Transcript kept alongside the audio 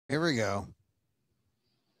Here we go.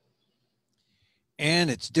 And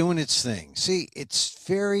it's doing its thing. See, it's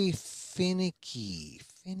very finicky,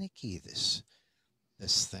 this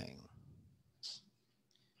thing.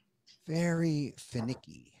 Very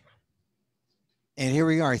finicky. And here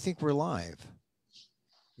we are. I think we're live.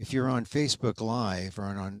 If you're on Facebook Live or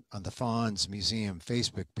on the FANHS Museum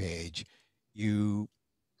Facebook page, you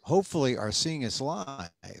hopefully are seeing us live.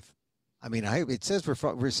 I mean, it says we're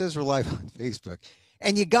live on Facebook,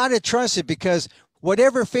 and you got to trust it because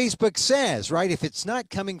whatever Facebook says, right? If it's not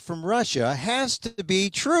coming from Russia, has to be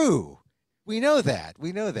true. We know that.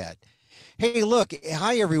 We know that. Hey, look,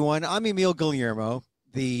 hi everyone. I'm Emil Guillermo,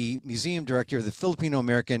 the museum director of the Filipino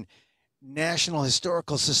American National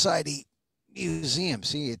Historical Society Museum.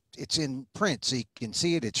 See, it's in print, so you can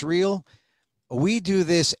see it. It's real. We do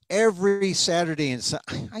this every Saturday and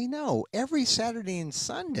I know every Saturday and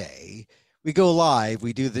Sunday we go live.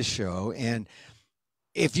 We do this show, and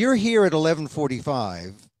if you're here at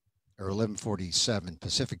 11:45 or 11:47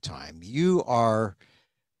 Pacific time, you are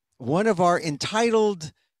one of our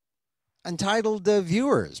entitled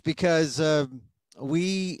viewers because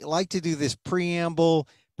we like to do this preamble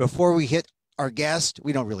before we hit our guest.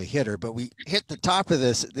 We don't really hit her, but we hit the top of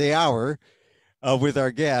the hour with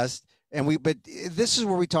our guest. But this is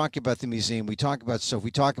where we talk about the museum. We talk about stuff.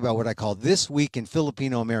 We talk about what I call This Week in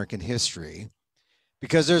Filipino American History,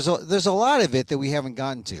 because there's a lot of it that we haven't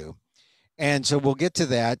gotten to. And so we'll get to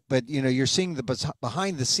that. But, you're seeing the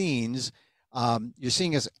behind the scenes. You're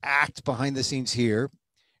seeing us act behind the scenes here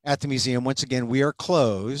at the museum. Once again, we are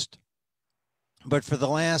closed. But for the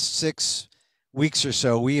last 6 weeks or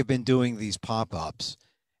so, we have been doing these pop-ups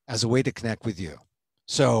as a way to connect with you.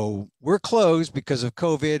 So we're closed because of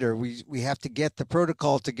COVID, or we have to get the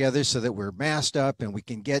protocol together so that we're masked up and we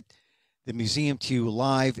can get the museum to you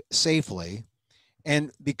live safely.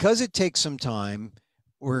 And because it takes some time,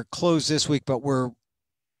 we're closed this week, but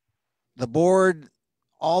the board,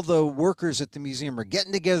 all the workers at the museum are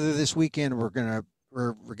getting together this weekend. We're gonna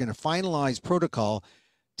finalize protocol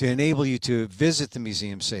to enable you to visit the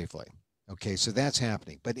museum safely. Okay, so that's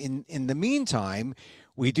happening. But in the meantime,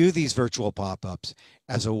 we do these virtual pop-ups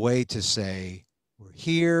as a way to say we're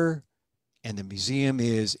here, and the museum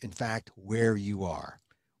is, in fact, where you are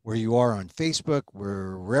on Facebook,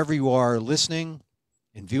 wherever you are listening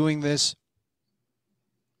and viewing this.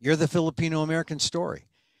 You're the Filipino American story.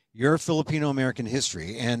 You're Filipino American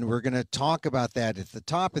history, and we're going to talk about that at the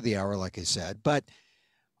top of the hour, like I said. But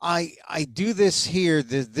I do this here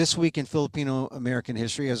this week in Filipino American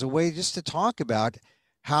history as a way just to talk about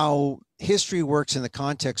how history works in the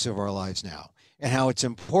context of our lives now, and how it's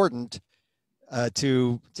important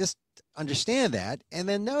to just understand that, and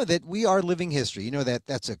then know that we are living history.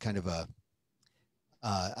 That's a kind of a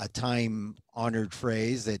time-honored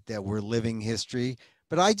phrase that we're living history.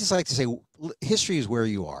 But I just like to say history is where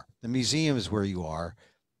you are. The museum is where you are.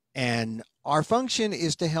 And our function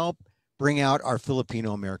is to help bring out our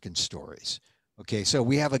Filipino American stories. Okay, so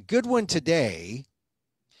we have a good one today.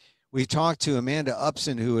 We talked to Amanda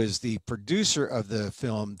Upson, who is the producer of the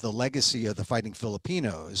film, The Legacy of the Fighting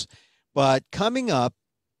Filipinos. But coming up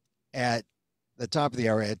at the top of the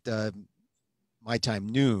hour at my time,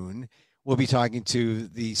 noon, we'll be talking to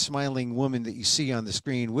the smiling woman that you see on the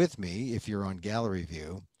screen with me if you're on gallery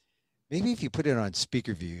view. Maybe if you put it on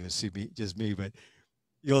speaker view, you'll see just me, but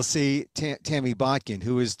you'll see Tammy Botkin,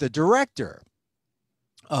 who is the director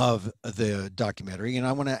of the documentary. And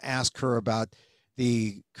I want to ask her about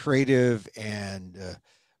the creative and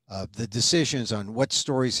the decisions on what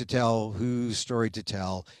stories to tell, whose story to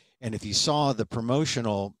tell. And if you saw the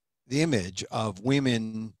image of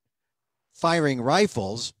women firing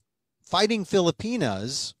rifles, fighting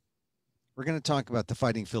Filipinas, we're going to talk about the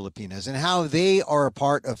Fighting Filipinas and how they are a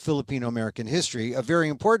part of Filipino American history, a very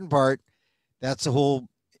important part. That's the whole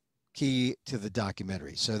key to the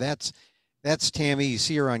documentary. So that's Tammy. You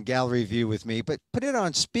see her on gallery view with me, but put it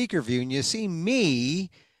on speaker view and you see me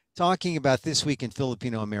talking about This Week in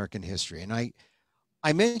Filipino American History. And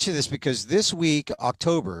I mention this because this week,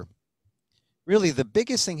 October, really the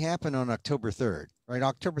biggest thing happened on October 3rd, right?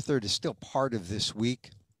 October 3rd is still part of this week.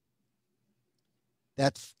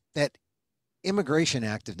 That Immigration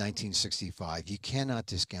Act of 1965, you cannot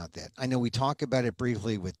discount that. I know we talk about it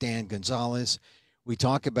briefly with Dan Gonzalez. We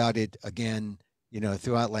talk about it again,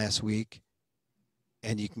 throughout last week,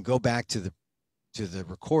 and you can go back to the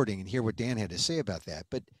recording and hear what Dan had to say about that.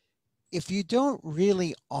 But if you don't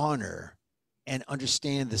really honor and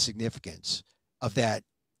understand the significance of that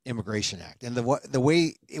Immigration Act and the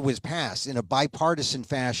way it was passed in a bipartisan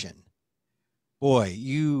fashion, boy,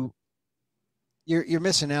 you're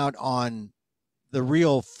missing out on the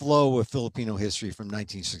real flow of Filipino history from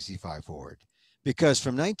 1965 forward. Because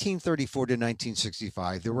from 1934 to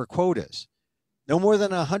 1965, there were quotas. No more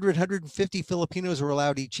than 100, 150 Filipinos were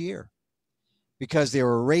allowed each year because they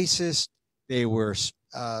were racist. They were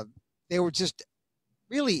just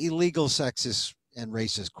really illegal, sexist, and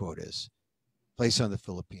racist quotas placed on the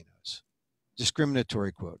Filipinos,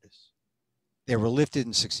 discriminatory quotas. They were lifted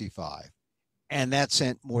in 65, and that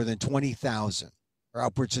sent more than 20,000 or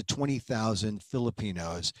upwards of 20,000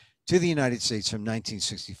 Filipinos to the United States from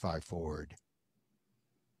 1965 forward.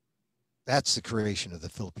 That's the creation of the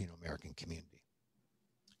Filipino American community.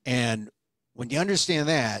 And when you understand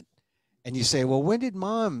that, and you say, well, when did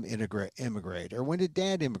mom immigrate? Or when did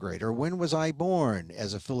dad immigrate? Or when was I born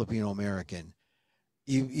as a Filipino American?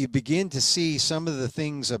 You begin to see some of the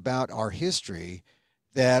things about our history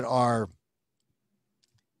that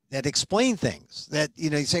explain things that,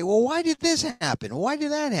 you say, well, why did this happen? Why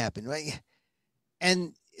did that happen?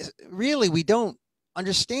 And really, we don't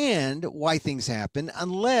understand why things happen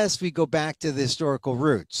unless we go back to the historical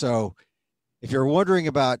root. So if you're wondering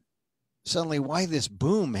about suddenly why this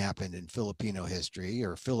boom happened in Filipino history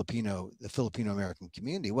or the Filipino American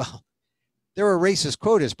community, well, there were racist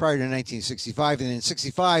quotas prior to 1965, and in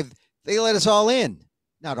 65 they let us all in.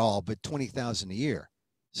 Not all, but 20,000 a year.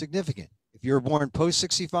 Significant. If you were born post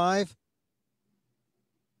 65,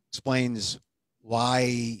 explains why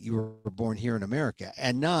you were born here in America,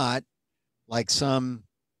 and not like some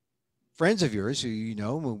friends of yours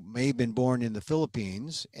who may have been born in the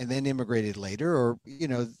Philippines and then immigrated later, or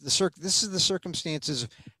this is the circumstances of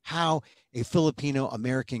how a Filipino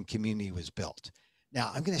American community was built.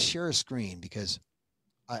 Now I'm going to share a screen because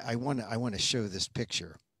I want to show this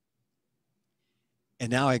picture, and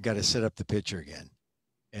now I got to set up the picture again,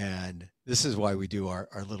 and this is why we do our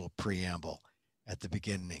little preamble at the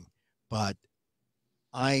beginning. But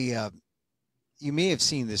you may have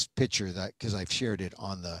seen this picture because I've shared it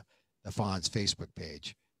on the FANHS Facebook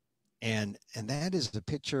page, and that is the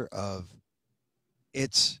picture of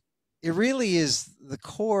it really is the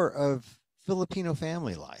core of Filipino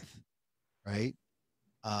family life, right?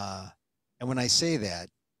 And when I say that,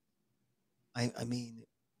 I mean,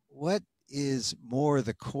 what is more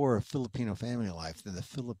the core of Filipino family life than the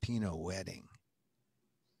Filipino wedding?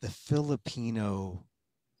 The Filipino,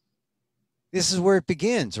 this is where it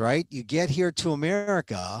begins, right? You get here to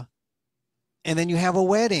America, and then you have a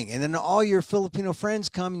wedding, and then all your Filipino friends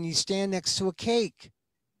come and you stand next to a cake.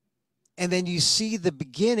 And then you see the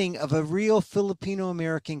beginning of a real Filipino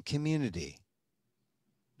American community.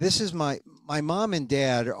 This is my mom and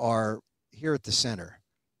dad are here at the center.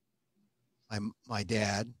 My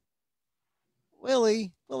dad,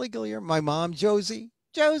 Willie Guillermo, my mom, Josie,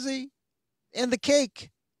 and the cake.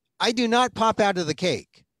 I do not pop out of the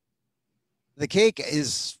cake. The cake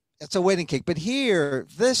it's a wedding cake. But here,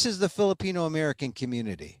 this is the Filipino American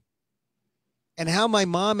community. And how my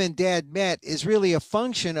mom and dad met is really a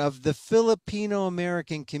function of the Filipino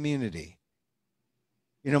American community.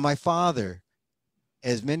 My father,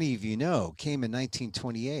 as many of you know, came in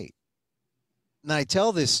 1928. And I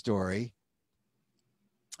tell this story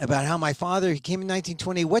about how my father, he came in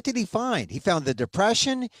 1920. What did he find? He found the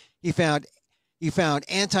Depression. He found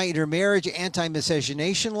anti-intermarriage,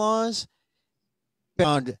 anti-miscegenation laws.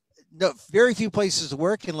 Found very few places to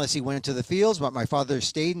work unless he went to the fields. But my father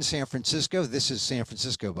stayed in San Francisco. This is San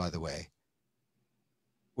Francisco, by the way,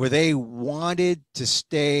 where they wanted to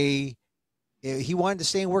stay. He wanted to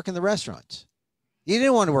stay and work in the restaurants. He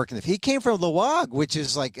didn't want to work he came from WWII, which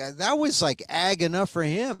is that was like ag enough for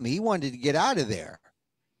him. He wanted to get out of there.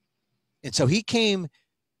 And so he came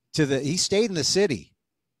he stayed in the city,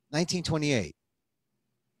 1928.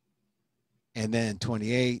 And then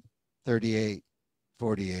 28, 38,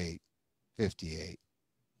 48, 58.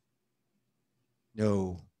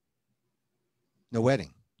 No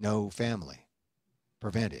wedding, no family,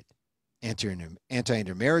 prevented.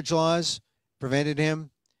 Anti-intermarriage laws prevented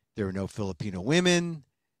him. There were no Filipino women,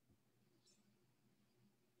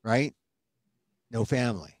 right? No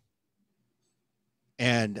family.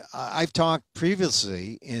 And I've talked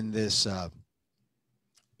previously in this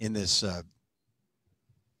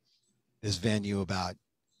venue about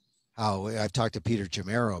how I've talked to Peter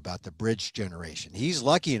Guillermo about the bridge generation. He's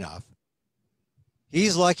lucky enough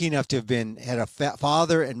to have had a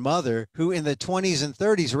father and mother who in the 20s and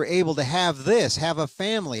 30s were able to have a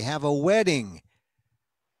family, have a wedding,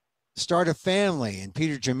 start a family. And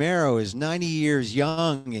Peter Guillermo is 90 years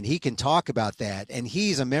young, and he can talk about that. And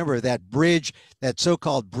he's a member of that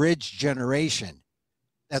so-called bridge generation.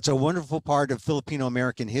 That's a wonderful part of Filipino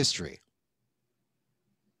American history,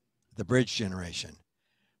 the bridge generation.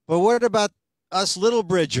 But what about us little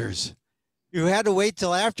bridgers? You had to wait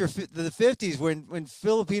till after the 50s when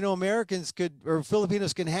Filipino Americans could, or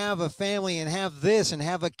Filipinos can have a family and have this and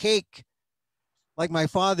have a cake. Like my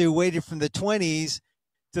father who waited from the 20s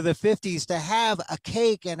to the 50s to have a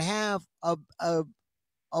cake and have a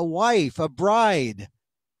wife, a bride,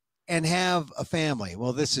 and have a family.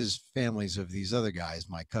 Well, this is families of these other guys,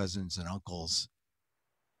 my cousins and uncles.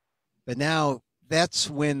 But now that's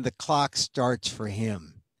when the clock starts for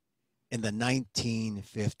him in the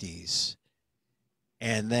 1950s.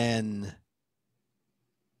 And then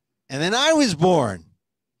I was born.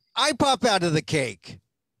 I pop out of the cake.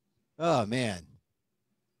 Oh man.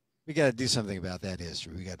 We got to do something about that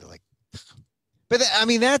history. We got to but I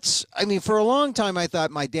mean, for a long time, I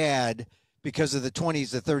thought my dad, because of the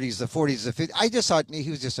 20s, the 30s, the 40s, the 50s, I just thought he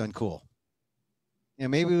was just uncool. You know,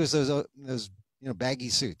 maybe it was those baggy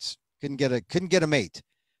suits. Couldn't get a mate.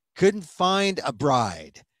 Couldn't find a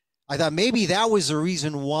bride. I thought maybe that was the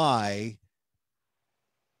reason why,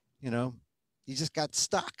 he just got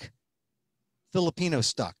stuck. Filipino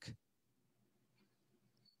stuck.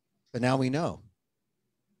 But now we know,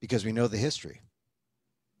 because we know the history.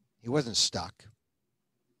 He wasn't stuck.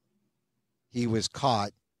 He was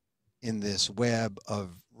caught in this web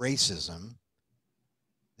of racism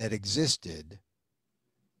that existed,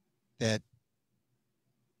 that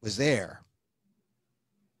was there,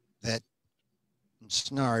 that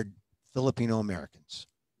ensnared Filipino Americans.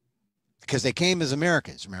 Because they came as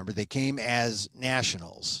Americans, remember? They came as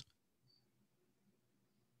nationals.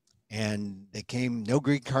 And they came, no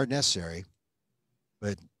green card necessary,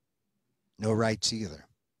 but no rights either.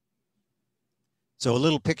 So a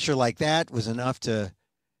little picture like that was enough to,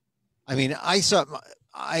 I mean, I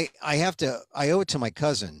owe it to my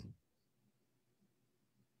cousin,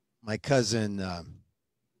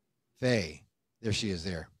 Faye. There she is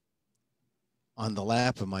there, on the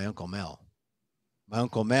lap of my Uncle Mel. My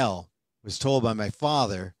Uncle Mel was told by my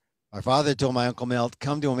father told my Uncle Mel to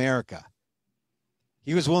come to America.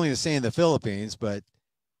 He was willing to stay in the Philippines, but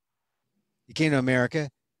he came to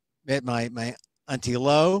America, met my Auntie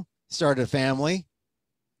Lo, started a family.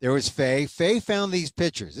 There was Faye. Faye found these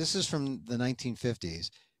pictures. This is from the 1950s.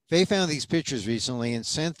 Faye found these pictures recently and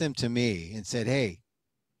sent them to me and said, hey,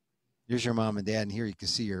 here's your mom and dad, and here you can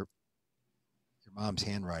see your mom's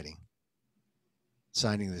handwriting,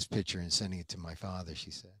 signing this picture and sending it to my father,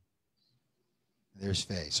 she said. There's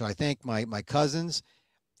Faye. So I thank my cousins.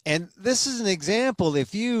 And this is an example.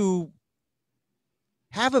 If you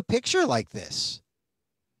have a picture like this,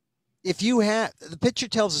 the picture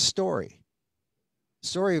tells a story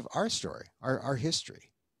of our story, our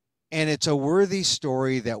history. And it's a worthy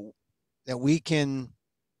story that we can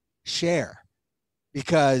share.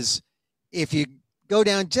 Because if you go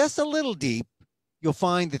down just a little deep, you'll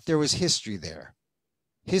find that there was history there.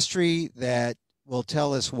 History that will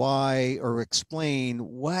tell us why, or explain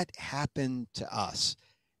what happened to us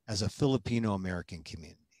as a Filipino American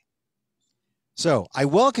community. So I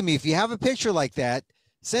welcome you. If you have a picture like that,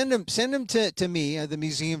 send them to me, the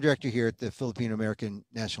museum director here at the Filipino American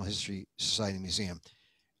National History Society Museum.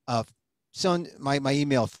 Send my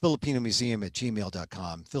email,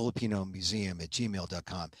 filipinomuseum@gmail.com,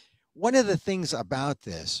 filipinomuseum@gmail.com. One of the things about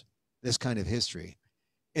this kind of history,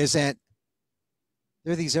 is that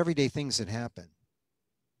there are these everyday things that happen.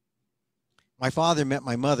 My father met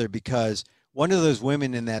my mother because one of those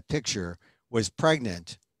women in that picture was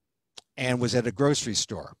pregnant and was at a grocery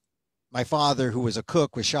store. My father, who was a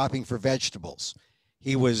cook, was shopping for vegetables.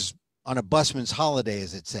 He was on a busman's holiday,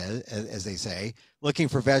 as they say, looking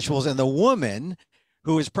for vegetables. And the woman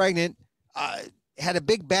who was pregnant had a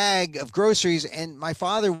big bag of groceries, and my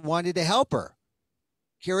father wanted to help her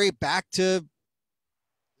carry it back to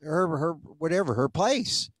her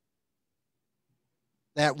place.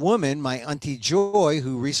 That woman, my Auntie Joy,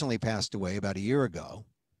 who recently passed away about a year ago,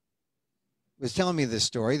 was telling me this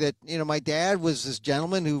story that, my dad was this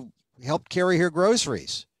gentleman who helped carry her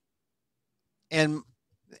groceries. And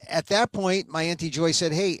at that point, my Auntie Joy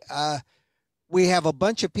said, hey, we have a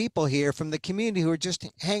bunch of people here from the community who are just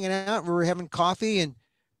hanging out. We were having coffee, and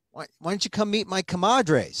why don't you come meet my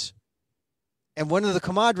comadres? And one of the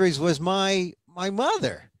comadres was my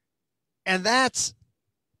mother. And that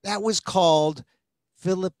was called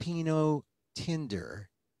Filipino Tinder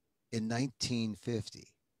in 1950.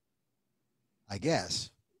 I guess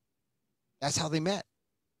that's how they met.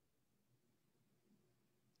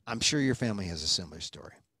 I'm sure your family has a similar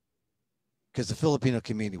story, because the Filipino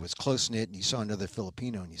community was close-knit, and you saw another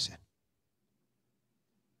Filipino and you said,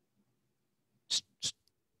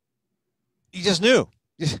 you just knew.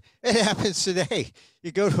 It happens today.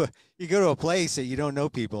 You go to a place that you don't know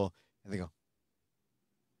people, and they go,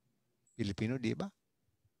 Filipino, di ba?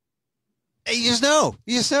 You just know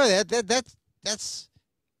that's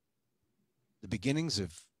the beginnings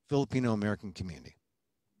of Filipino American community.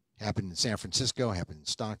 Happened in San Francisco, happened in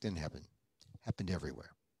Stockton, happened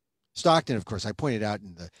everywhere. Stockton, of course, I pointed out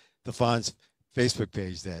in the FANHS Facebook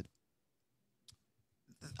page that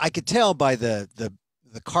I could tell by the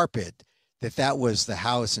carpet that was the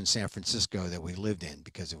house in San Francisco that we lived in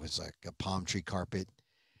because it was like a palm tree carpet.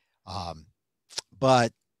 Um,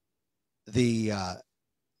 but the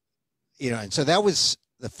and so that was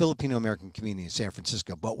the Filipino American community in San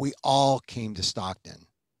Francisco. But we all came to Stockton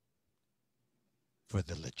for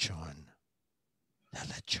the lechon. The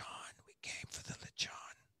lechon. We came for the lechon.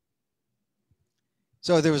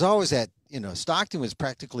 So there was always that, Stockton was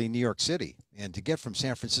practically New York City. And to get from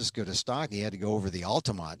San Francisco to Stockton, you had to go over the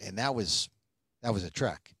Altamont. And that was a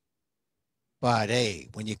trek. But hey,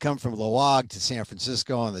 when you come from Lawag to San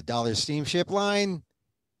Francisco on the Dollar Steamship line,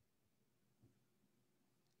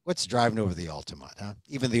 what's driving over the Altamont, huh?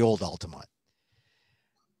 Even the old Altamont.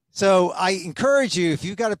 So I encourage you, if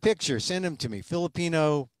you've got a picture, send them to me,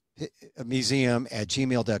 Filipino Museum at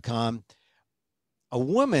gmail.com. A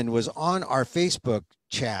woman was on our Facebook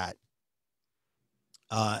chat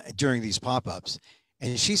during these pop-ups,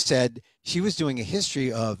 and she said she was doing a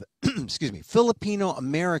history of, excuse me, Filipino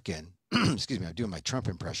American, excuse me, I'm doing my Trump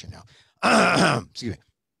impression now. Excuse me.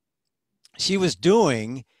 She was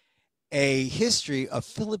doing a history of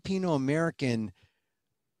Filipino American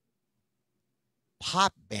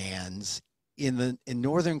pop bands in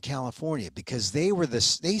Northern California because they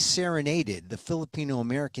serenaded the Filipino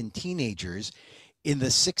American teenagers in the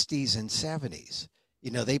 60s and 70s.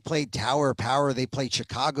 They played Tower of Power, they played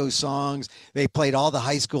Chicago songs, they played all the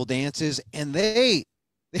high school dances, and they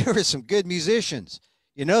were some good musicians.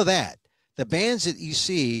 You know that. The bands that you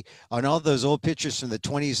see on all those old pictures from the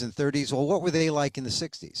 20s and 30s, well, what were they like in the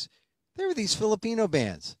 60s? There were these Filipino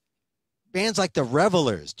bands. Bands like the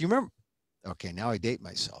Revelers. Do you remember? Okay, now I date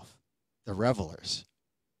myself. The Revelers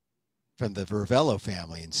from the Ravello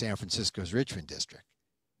family in San Francisco's Richmond district.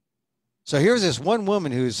 So here's this one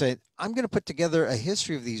woman who said, I'm going to put together a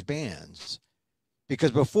history of these bands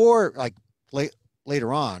because before, like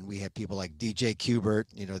later on, we had people like DJ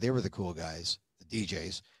Qbert, they were the cool guys, the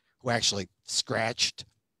DJs who actually scratched,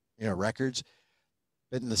 records.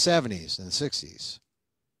 But in the 70s and the 60s,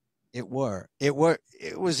 it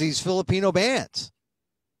was these Filipino bands.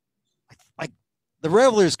 Like the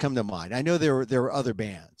Revelers come to mind. I know there were other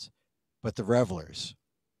bands, but the Revelers,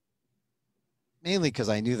 mainly because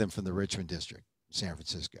I knew them from the Richmond district, San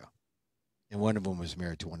Francisco, and one of them was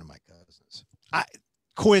married to one of my cousins.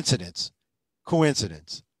 Coincidence.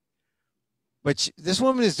 But this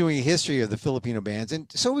woman is doing a history of the Filipino bands, and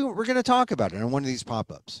so we're going to talk about it on one of these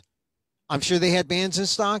pop-ups. I'm sure they had bands in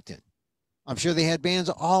Stockton. I'm sure they had bands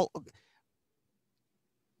all.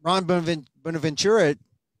 Ron Bonaventura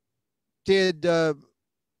did a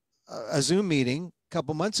Zoom meeting a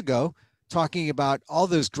couple months ago talking about all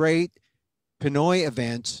those great Pinoy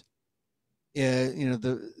events,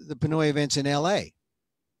 the Pinoy events in LA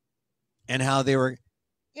and how they were,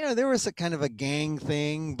 there was a kind of a gang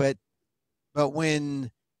thing, but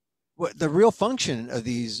when the real function of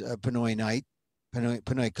these Pinoy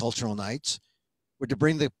cultural nights were to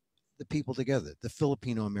bring the people together, the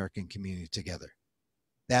Filipino American community together.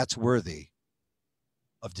 That's worthy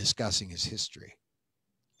of discussing his history.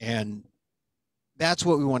 And that's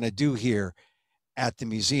what we want to do here at the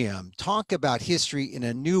museum. Talk about history in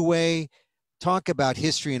a new way. Talk about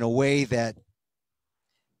history in a way that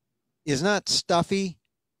is not stuffy.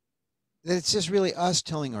 That it's just really us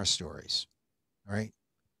telling our stories. All right.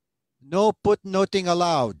 No footnoting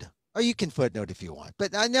allowed. Or you can footnote if you want.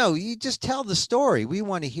 But I know you just tell the story. We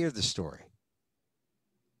want to hear the story.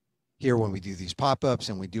 Here when we do these pop-ups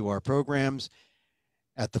and we do our programs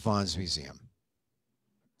at the FANHS Museum.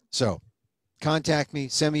 So contact me,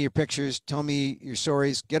 send me your pictures, tell me your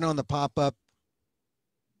stories, get on the pop-up.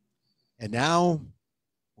 And now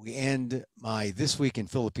we end my This Week in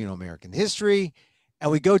Filipino American History, and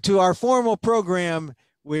we go to our formal program,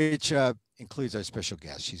 which includes our special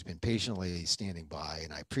guest. She's been patiently standing by,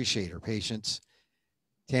 and I appreciate her patience.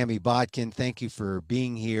 Tammy Botkin, thank you for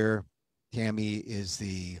being here. Tammy is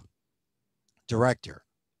the director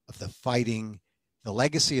of The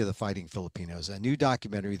Legacy of the Fighting Filipinos, a new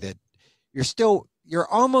documentary that you're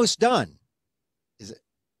almost done. Is it?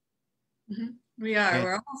 Mm-hmm. We are.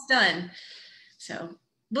 We're almost done. So,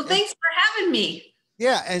 well, thanks for having me.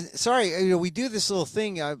 Yeah, and sorry, we do this little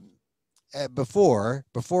thing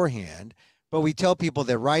beforehand, but we tell people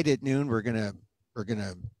that right at noon we're gonna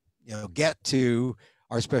get to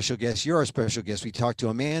our special guest. You're our special guest. We talked to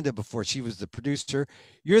Amanda before. She was the producer.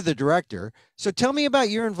 You're the director. So tell me about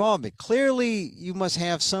your involvement. Clearly, you must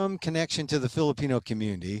have some connection to the Filipino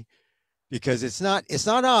community, because it's not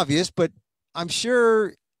obvious, but I'm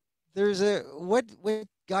sure there's a what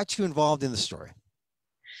got you involved in the story.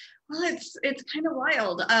 Well, it's kind of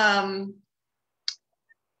wild.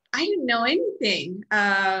 I didn't know anything.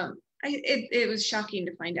 It was shocking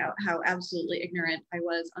to find out how absolutely ignorant I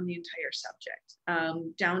was on the entire subject,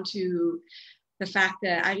 down to the fact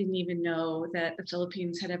that I didn't even know that the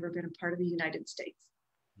Philippines had ever been a part of the United States.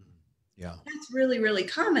 Yeah. That's really, really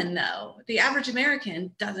common, though. The average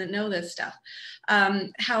American doesn't know this stuff.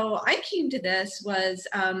 How I came to this was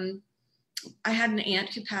I had an aunt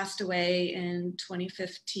who passed away in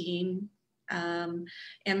 2015. And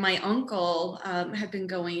my uncle had been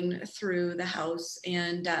going through the house,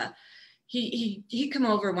 and he'd come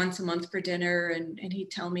over once a month for dinner, and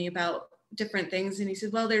he'd tell me about different things. And he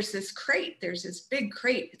said, well, there's this big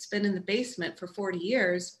crate. It's been in the basement for 40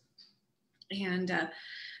 years. And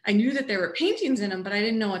I knew that there were paintings in them, but I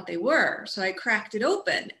didn't know what they were. So I cracked it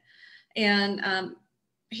open, and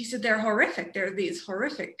he said, they're horrific. They're these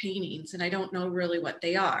horrific paintings, and I don't know really what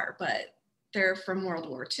they are, but they're from World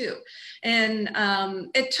War II. And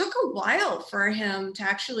it took a while for him to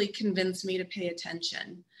actually convince me to pay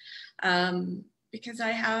attention, because I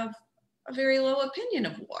have a very low opinion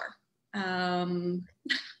of war. I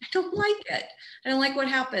don't like it. I don't like what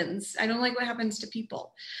happens. I don't like what happens to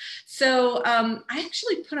people. So I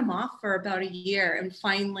actually put him off for about a year, and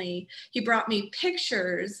finally he brought me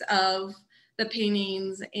pictures of the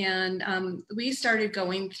paintings, and we started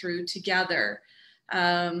going through together,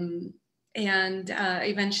 and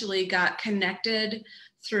eventually got connected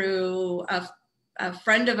through a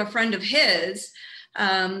friend of his,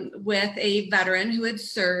 with a veteran who had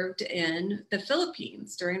served in the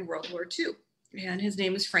Philippines during World War II. And his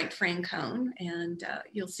name is Frank Francone, and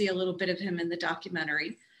you'll see a little bit of him in the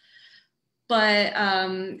documentary. But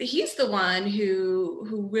he's the one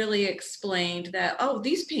who really explained that, oh,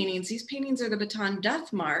 these paintings are the Bataan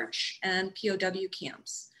Death March and POW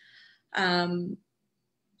camps.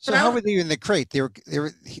 So how were they in the crate? They were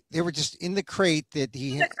just in the crate that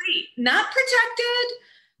he had. Not protected.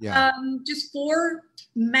 Yeah. Just 4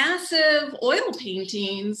 massive oil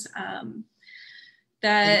paintings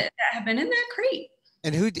that have been in that crate.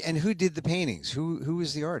 And who did the paintings? Who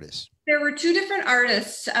was the artist? There were 2 different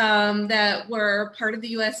artists that were part of the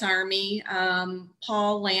U.S. Army,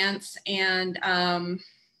 Paul Lance and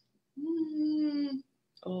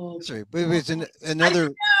sorry, but it was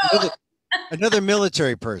another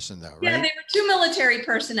military person, though, right? Yeah, they were 2 military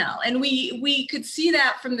personnel, and we could see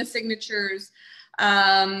that from the signatures.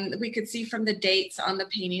 We could see from the dates on the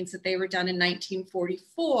paintings that they were done in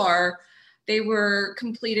 1944. They were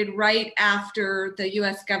completed right after the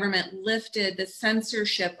U.S. government lifted the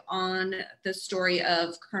censorship on the story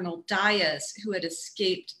of Colonel Dias, who had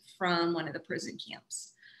escaped from one of the prison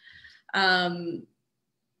camps.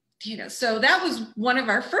 So that was one of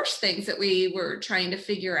our first things that we were trying to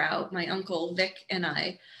figure out, my uncle Vic and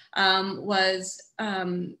I, was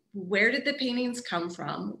where did the paintings come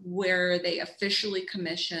from? Where are they officially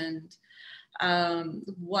commissioned?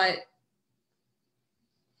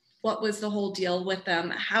 What was the whole deal with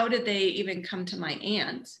them? How did they even come to my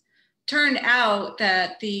aunt? Turned out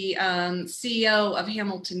that the CEO of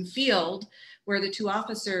Hamilton Field, where the 2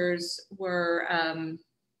 officers were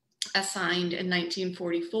assigned in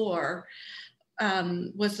 1944,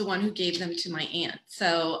 was the one who gave them to my aunt.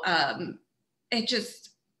 So it just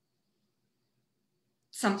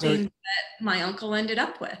something that my uncle ended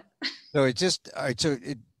up with. So it just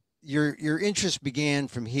your interest began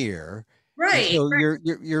from here. Right. So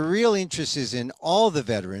your real interest is in all the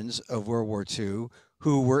veterans of World War II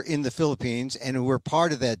who were in the Philippines and who were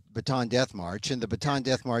part of that Bataan Death March. And the Bataan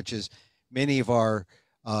Death March is many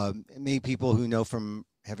people who know from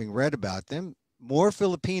having read about them, more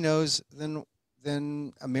Filipinos than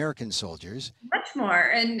American soldiers. Much more.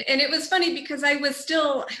 And it was funny because I was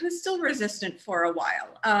still resistant for a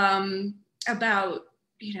while about,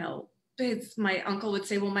 my uncle would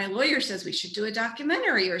say, well, my lawyer says we should do a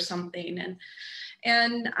documentary or something.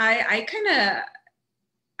 And I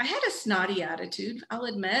had a snotty attitude, I'll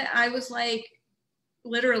admit. I was like,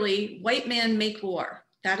 literally, white man make war.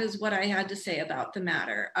 That is what I had to say about the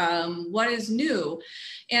matter. What is new?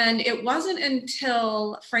 And it wasn't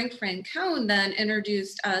until Frank Francone then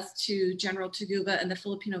introduced us to General Taguba and the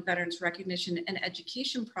Filipino Veterans Recognition and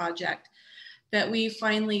Education Project that we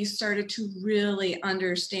finally started to really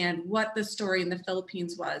understand what the story in the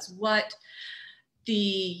Philippines was, what the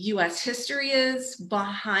US history is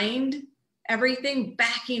behind everything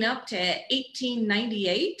backing up to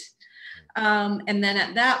 1898. And then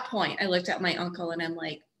at that point, I looked at my uncle and I'm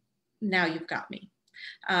like, now you've got me.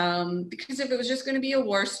 Because if it was just going to be a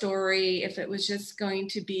war story, if it was just going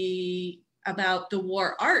to be about the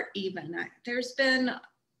war art, even, there's been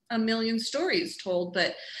a million stories told,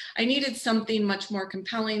 but I needed something much more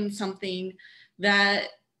compelling, something that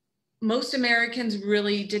most Americans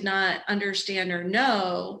really did not understand or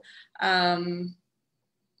know. And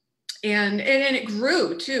it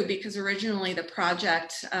grew too, because originally the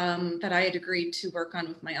project that I had agreed to work on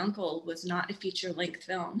with my uncle was not a feature-length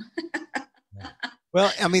film.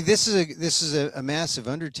 Well, I mean, this is a massive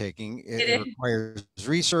undertaking. It requires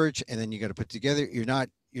research, and then you got to put together. You're not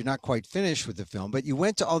quite finished with the film, but you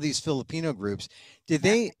went to all these Filipino groups. Did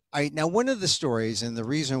they? Now one of the stories, and the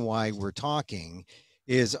reason why we're talking,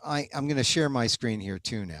 is I'm going to share my screen here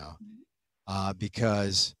too now,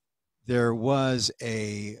 because there was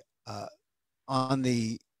a on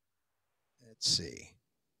the, let's see,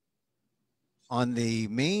 on the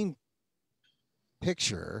main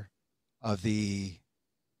picture of the,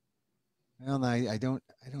 well, I don't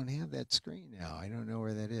have that screen now. I don't know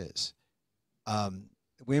where that is.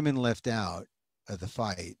 Women left out of the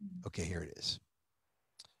fight. Okay, here it is.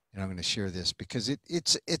 And I'm going to share this because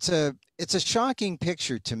it's a shocking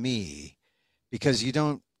picture to me, because you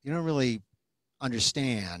don't really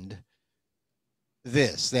understand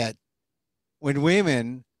this, that when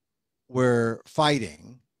women were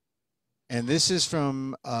fighting, and this is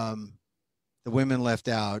from the Women Left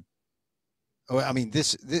Out. Oh, I mean,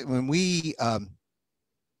 this when we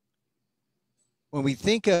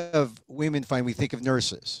think of women fighting, we think of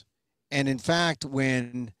nurses. And in fact,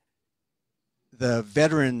 when the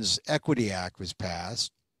Veterans Equity Act was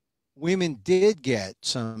passed, women did get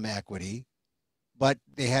some equity, but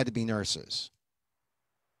they had to be nurses.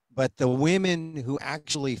 But the women who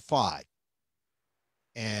actually fought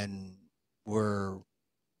and were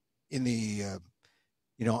in the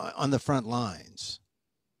on the front lines,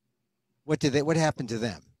 what happened to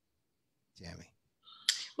them, Tammy?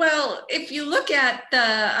 Well, if you look at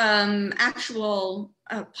the actual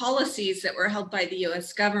policies that were held by the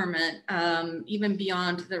US government, even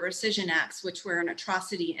beyond the rescission acts, which were an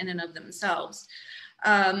atrocity in and of themselves,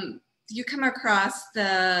 you come across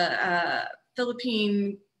the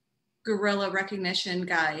Philippine Guerrilla Recognition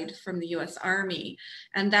Guide from the US Army.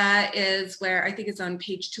 And that is where, I think it's on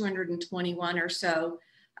page 221 or so,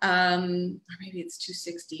 or maybe it's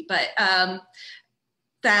 260, but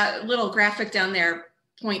that little graphic down there,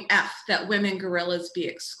 point F, that women guerrillas be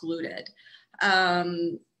excluded.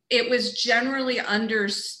 It was generally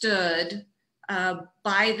understood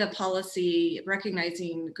by the policy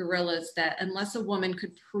recognizing guerrillas that unless a woman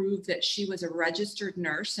could prove that she was a registered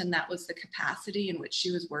nurse and that was the capacity in which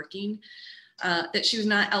she was working, that she was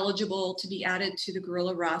not eligible to be added to the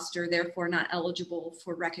guerrilla roster, therefore not eligible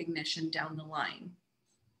for recognition down the line.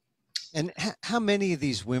 And how many of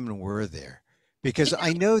these women were there? Because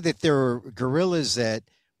I know that there are guerrillas that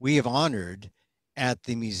we have honored at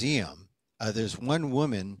the museum. There's one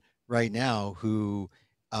woman right now who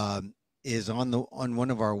is on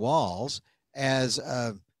one of our walls as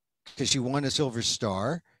because she won a Silver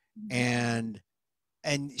Star, and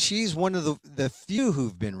she's one of the few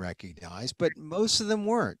who've been recognized, but most of them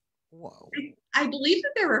weren't. Whoa. I believe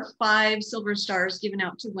that there were 5 Silver Stars given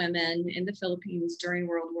out to women in the Philippines during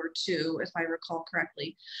World War II, if I recall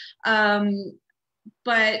correctly.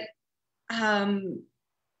 But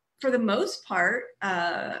for the most part,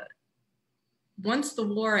 once the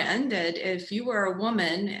war ended, if you were a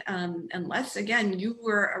woman, unless, again, you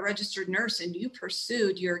were a registered nurse and you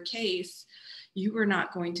pursued your case, you were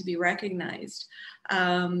not going to be recognized.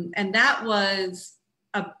 And that was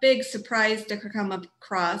a big surprise to come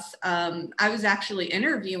across. I was actually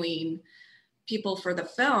interviewing people for the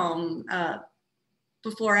film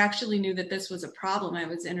before I actually knew that this was a problem. I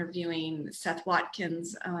was interviewing Seth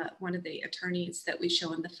Watkins, one of the attorneys that we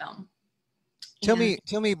show in the film. Tell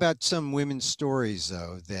me about some women's stories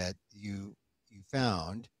though that you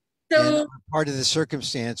found, so, and part of the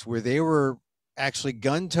circumstance where they were actually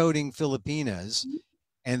gun-toting Filipinas,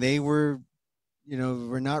 and they were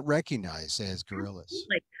not recognized as guerrillas.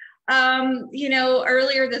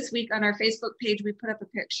 Earlier this week on our Facebook page, we put up a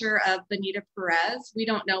picture of Benita Perez. We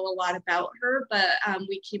don't know a lot about her, but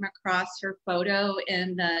we came across her photo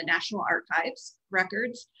in the National Archives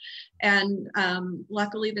records. And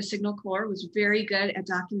luckily, the Signal Corps was very good at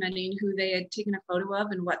documenting who they had taken a photo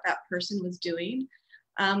of and what that person was doing.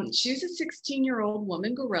 She was a 16-year-old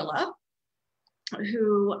woman guerrilla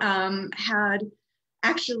who had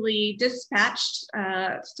actually dispatched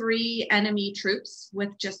 3 enemy troops with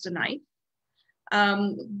just a knife.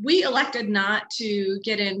 We elected not to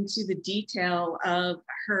get into the detail of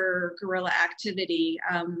her guerrilla activity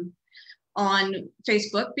on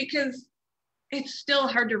Facebook because it's still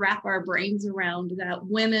hard to wrap our brains around that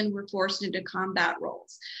women were forced into combat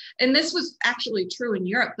roles. And this was actually true in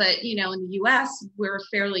Europe, but, you know, in the US, we're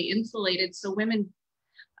fairly insulated. So women,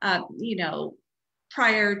 you know,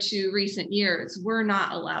 prior to recent years, were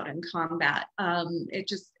not allowed in combat.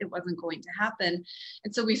 It wasn't going to happen.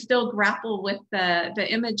 And so we still grapple with the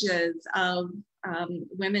images of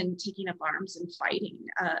women taking up arms and fighting.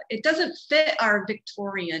 It doesn't fit our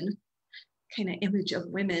Victorian kind of image of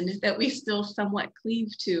women that we still somewhat cleave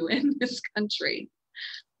to in this country.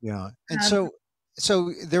 Yeah. And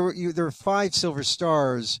so there were 5 silver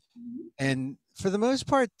stars, and for the most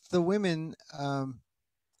part, the women,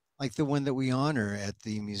 like the one that we honor at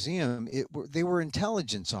the museum, they were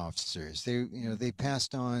intelligence officers. They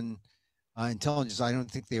passed on intelligence. I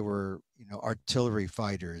don't think they were, artillery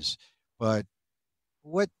fighters, but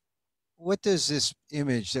what does this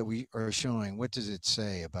image that we are showing, what does it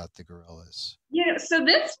say about the guerrillas? Yeah, so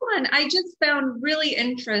this one I just found really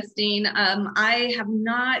interesting. I have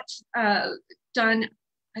not done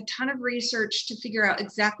a ton of research to figure out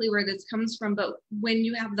exactly where this comes from, but when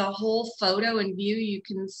you have the whole photo in view, you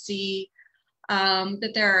can see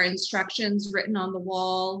that there are instructions written on the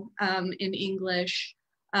wall in English.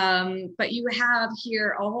 But you have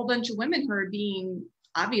here a whole bunch of women who are being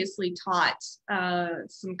obviously taught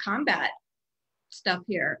some combat stuff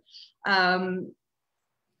here. And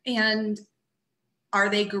are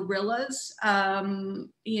they guerrillas? I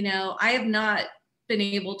have not been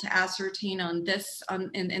able to ascertain on this,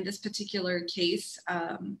 in this particular case,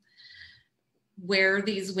 where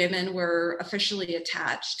these women were officially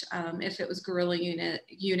attached, if it was guerrilla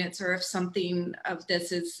units, or if something of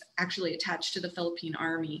this is actually attached to the Philippine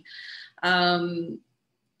Army.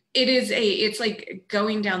 It's like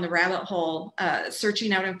going down the rabbit hole,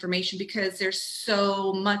 searching out information, because there's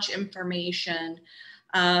so much information.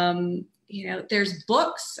 There's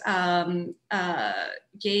books.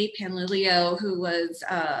 Gay Panlilio, who was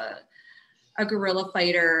a guerrilla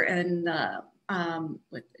fighter and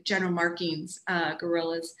with General Marking's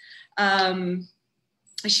guerrillas,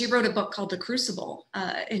 she wrote a book called The Crucible,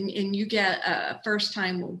 and you get a first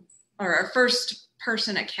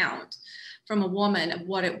person account from a woman of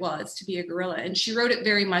what it was to be a guerrilla. And she wrote it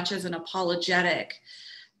very much as an apologetic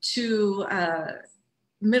to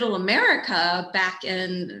Middle America back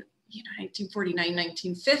in 1949,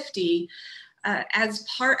 1950, as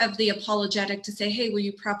part of the apologetic to say, hey, will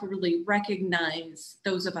you properly recognize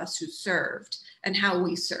those of us who served and how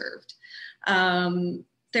we served?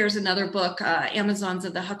 There's another book, Amazons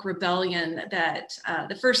of the Huck Rebellion, that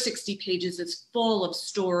the first 60 pages is full of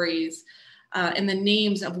stories and the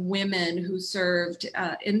names of women who served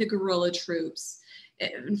in the guerrilla troops,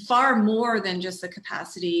 far more than just the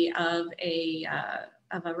capacity of a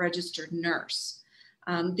registered nurse.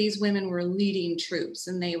 These women were leading troops,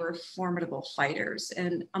 and they were formidable fighters.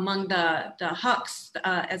 And among the Hucks,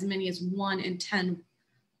 as many as 1 in 10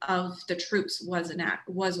 of the troops was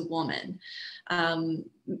a woman.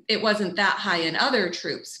 It wasn't that high in other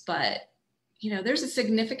troops, but there's a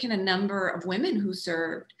significant number of women who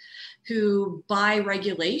served, who by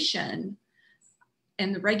regulation,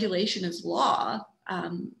 and the regulation is law,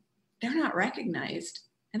 they're not recognized.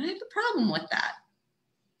 And I have a problem with that.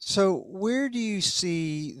 So where do you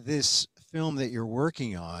see this film that you're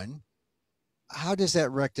working on? How does that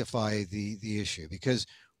rectify the issue? Because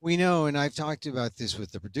we know, and I've talked about this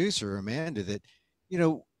with the producer, Amanda, that,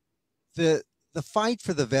 the fight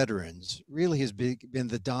for the veterans really has been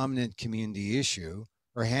the dominant community issue,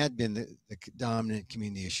 or had been the dominant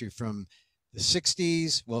community issue from the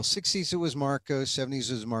 60s. Well, 60s it was Marcos, 70s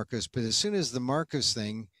it was Marcos, but as soon as the Marcos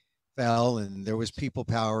thing fell and there was people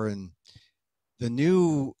power, and the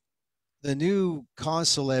new cause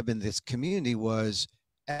célèbre in this community was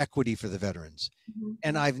equity for the veterans. Mm-hmm.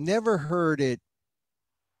 And I've never heard it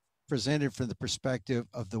presented from the perspective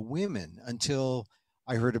of the women until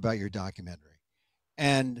I heard about your documentary.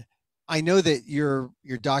 And I know that your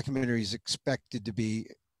documentary is expected to be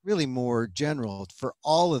really more general for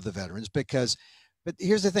all of the veterans, but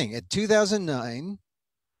here's the thing. In 2009,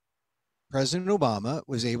 President Obama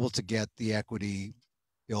was able to get the equity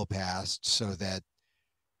bill passed so that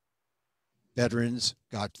veterans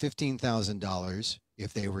got $15,000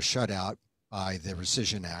 if they were shut out by the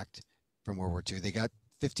Rescission Act from World War II. They got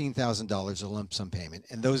 $15,000 a lump sum payment,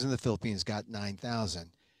 and those in the Philippines got $9,000.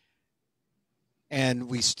 And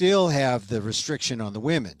we still have the restriction on the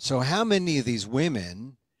women. So how many of these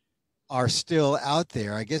women are still out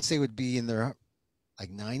there? I guess they would be in their,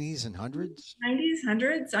 like 90s and hundreds? 90s,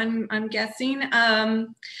 hundreds, I'm guessing.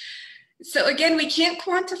 So again, we can't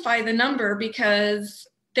quantify the number because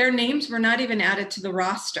their names were not even added to the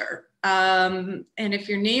roster. And if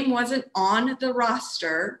your name wasn't on the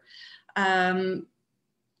roster, the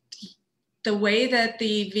way that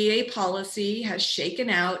the VA policy has shaken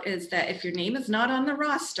out is that if your name is not on the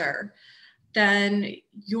roster, then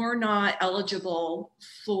you're not eligible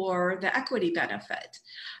for the equity benefit.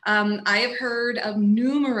 I have heard of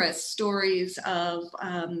numerous stories of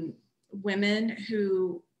women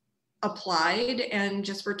who applied and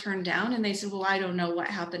just were turned down, and they said, well, I don't know what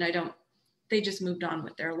happened. They just moved on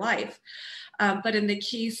with their life. But in the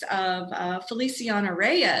case of Feliciana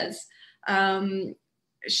Reyes,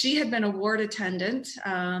 she had been a ward attendant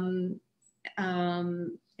in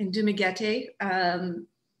Dumaguete,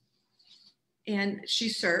 and she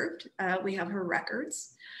served. We have her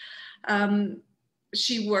records.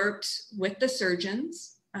 She worked with the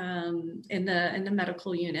surgeons in the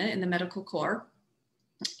medical unit, in the medical corps,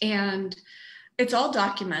 and it's all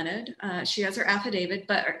documented. She has her affidavit,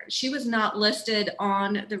 but she was not listed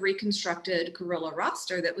on the reconstructed guerrilla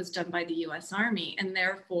roster that was done by the US Army, and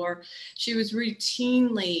therefore she was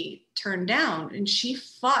routinely turned down, and she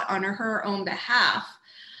fought on her own behalf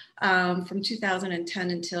from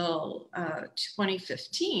 2010 until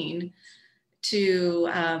 2015 to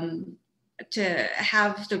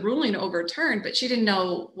have the ruling overturned, but she didn't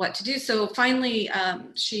know what to do. So finally,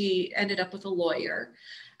 she ended up with a lawyer,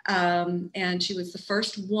 and she was the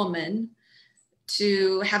first woman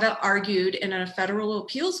to have it argued in a federal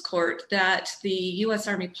appeals court that the U.S.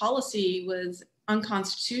 Army policy was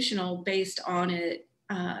unconstitutional based on it,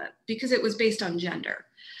 because it was based on gender.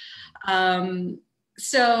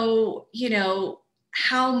 So, you know,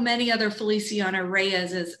 how many other Feliciana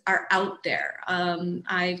Reyes are out there?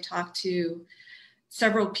 I've talked to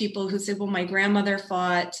several people who said, well, my grandmother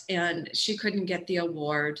fought and she couldn't get the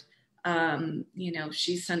award. You know,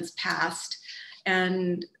 she's since passed,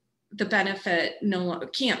 and the benefit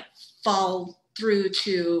can't fall through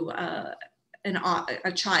to a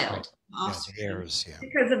child. Heirs, yeah.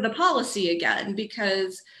 Because of the policy again,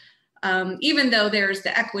 because even though there's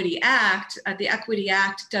the Equity Act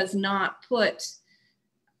does not put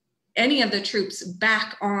any of the troops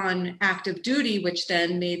back on active duty, which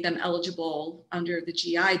then made them eligible under the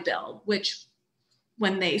GI Bill, which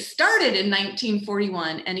when they started in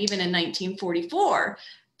 1941 and even in 1944,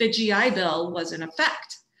 the GI Bill was in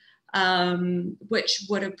effect, which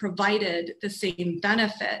would have provided the same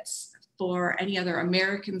benefits for any other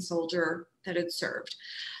American soldier that had served.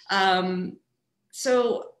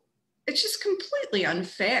 So it's just completely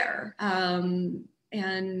unfair.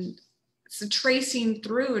 And so tracing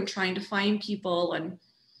through and trying to find people, and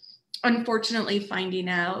unfortunately finding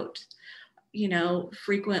out, you know,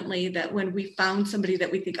 frequently that when we found somebody that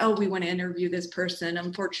we think, oh, we want to interview this person,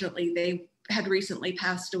 unfortunately they had recently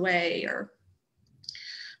passed away, or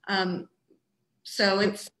so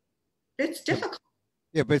it's difficult.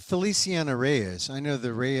 Yeah, but Feliciana Reyes, I know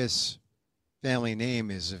the Reyes family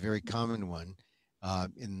name is a very common one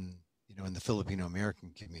in the Filipino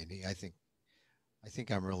American community. I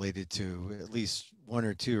think I'm related to at least one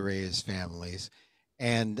or two Reyes families,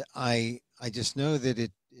 and I just know that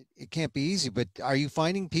it can't be easy. But are you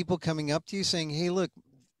finding people coming up to you saying, "Hey, look,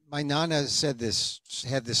 my nana had this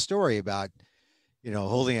story about, you know,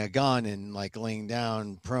 holding a gun and like laying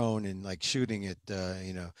down prone and like shooting it."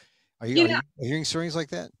 Are you hearing stories like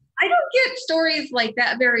that? I don't get stories like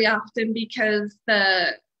that very often, because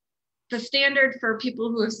the standard for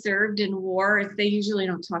people who have served in war is they usually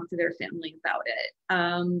don't talk to their family about it.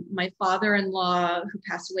 My father-in-law, who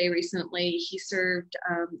passed away recently, he served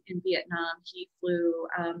in Vietnam. He flew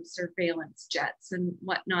surveillance jets and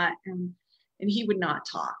whatnot, and he would not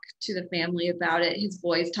talk to the family about it. His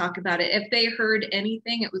boys talk about it. If they heard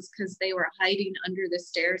anything, it was because they were hiding under the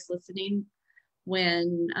stairs listening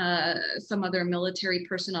when some other military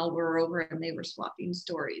personnel were over and they were swapping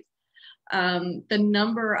stories. The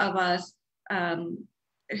number of us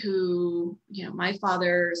who, you know, my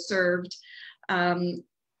father served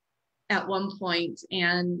at one point,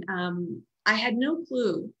 and I had no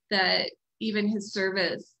clue that even his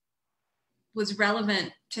service was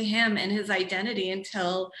relevant to him and his identity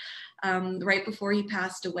until right before he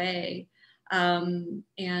passed away. And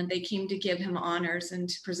they came to give him honors and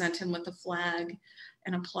to present him with a flag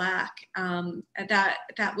and a plaque.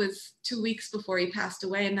 That was 2 weeks before he passed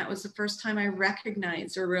away, and that was the first time I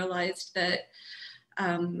recognized or realized that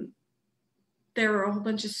there were a whole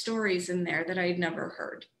bunch of stories in there that I'd never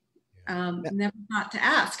heard, never thought to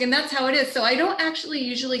ask. And that's how it is. So I don't actually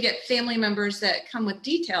usually get family members that come with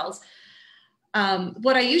details.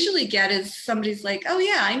 What I usually get is somebody's like, oh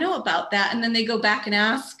yeah, I know about that. And then they go back and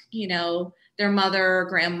ask, their mother or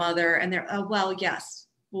grandmother, and they're, oh, well, yes,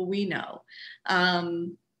 well, we know.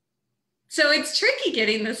 So it's tricky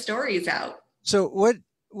getting the stories out. So what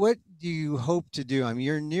do you hope to do? I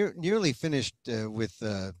mean, you're nearly finished this with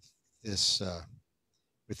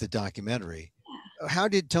the documentary. How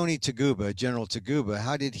did Tony Taguba, General Taguba,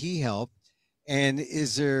 how did he help? And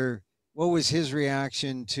what was his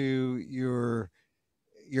reaction to your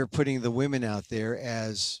putting the women out there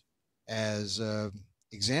as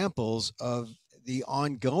examples of the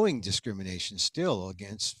ongoing discrimination still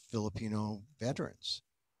against Filipino veterans?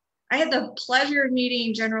 I had the pleasure of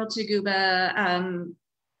meeting General Taguba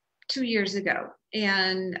 2 years ago,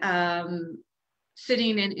 and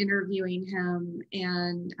sitting and interviewing him,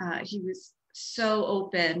 and he was so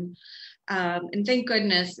open, and thank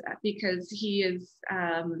goodness, because he's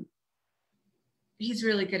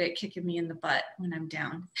really good at kicking me in the butt when I'm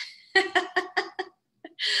down.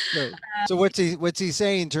 So what's he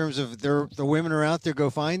saying in terms of the women are out there,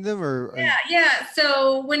 go find them, or yeah.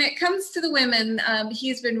 So when it comes to the women,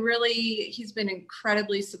 he's been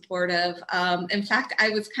incredibly supportive. In fact, I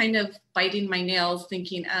was kind of biting my nails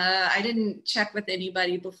thinking, I didn't check with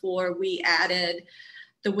anybody before we added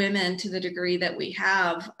the women to the degree that we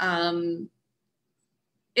have. And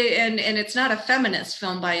it's not a feminist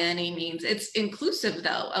film by any means. It's inclusive,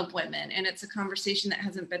 though, of women, and it's a conversation that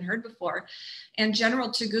hasn't been heard before. And General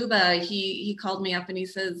Taguba, he called me up and he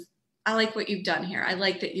says, I like what you've done here. I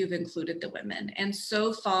like that you've included the women. And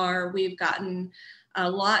so far, we've gotten a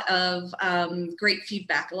lot of great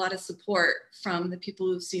feedback, a lot of support from the people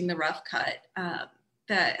who've seen the rough cut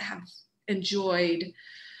that have enjoyed,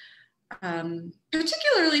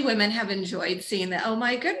 particularly women have enjoyed seeing that, oh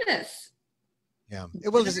my goodness. Yeah,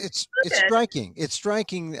 well, it's striking. It's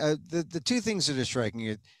striking. The two things that are striking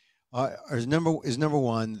is number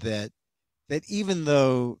one that even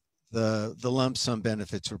though the lump sum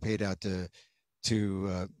benefits were paid out to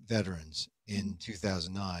veterans in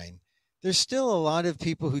 2009, there's still a lot of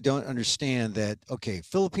people who don't understand that. Okay,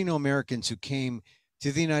 Filipino Americans who came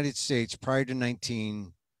to the United States prior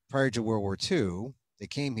to World War II, they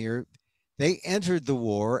came here. They entered the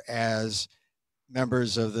war as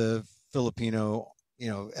members of the Filipino,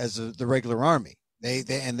 as the regular army.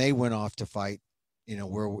 They went off to fight, in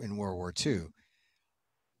World War II.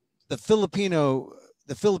 The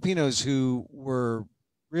Filipinos who were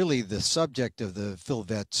really the subject of the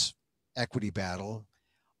FilVets equity battle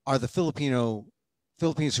are the Filipinos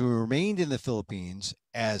who remained in the Philippines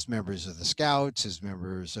as members of the Scouts, as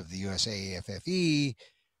members of the USAFFE,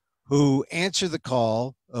 who answered the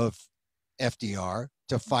call of FDR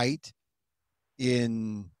to fight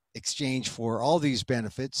in exchange for all these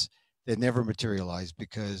benefits that never materialized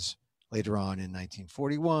because later on in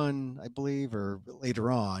 1941, I believe, or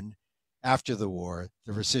later on after the war,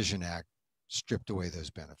 the Rescission Act stripped away those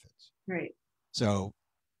benefits. Right. So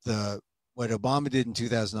what Obama did in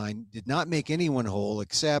 2009 did not make anyone whole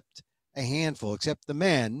except a handful, except the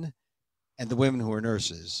men and the women who were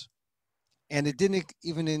nurses. And it didn't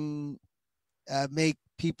even make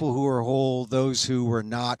people who are whole those who were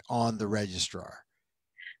not on the registrar.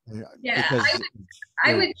 Yeah,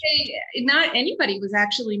 I would say not anybody was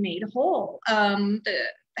actually made whole.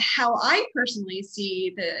 How I personally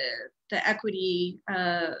see the Equity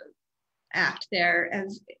Act there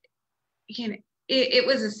as, it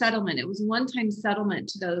was a settlement. It was a one-time settlement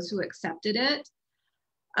to those who accepted it.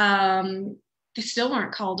 They still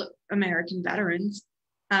weren't called American veterans.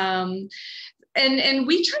 And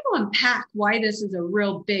we try to unpack why this is a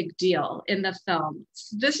real big deal in the film.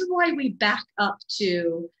 This is why we back up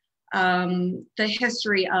to the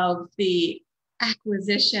history of the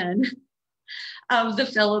acquisition of the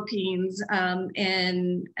Philippines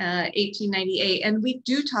in 1898. And we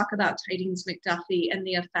do talk about Tidings-McDuffie and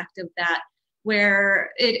the effect of that,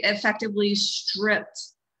 where it effectively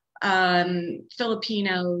stripped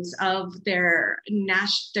Filipinos of their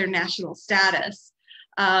national status.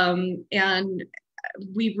 And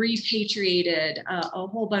we repatriated a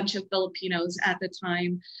whole bunch of Filipinos at the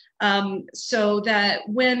time, so that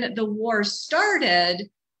when the war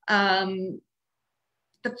started, the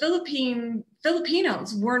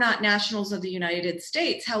Filipinos were not nationals of the United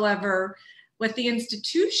States. However, with the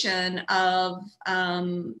institution of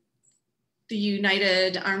the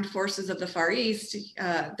United Armed Forces of the Far East,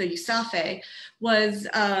 the USAFE, was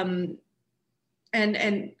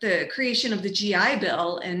and the creation of the GI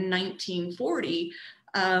Bill in 1940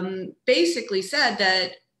 basically said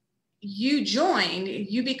that you join,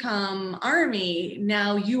 you become Army,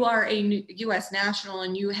 now you are a US national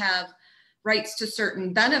and you have rights to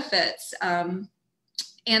certain benefits.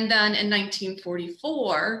 And then in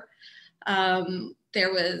 1944,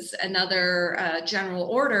 there was another general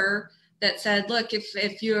order that said, look,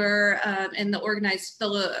 if you're in the organized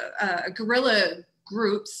guerrilla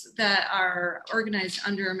groups that are organized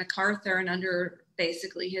under MacArthur and under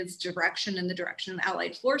basically his direction and the direction of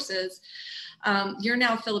Allied forces, you're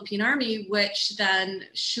now Philippine Army, which then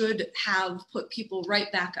should have put people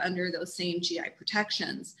right back under those same GI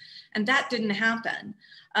protections. And that didn't happen.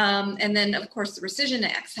 And then, of course, the Rescission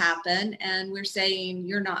Acts happen, and we're saying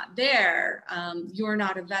you're not there, you're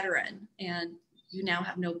not a veteran, and you now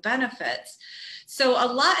have no benefits. So a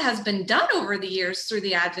lot has been done over the years through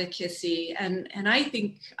the advocacy, and I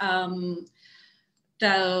think,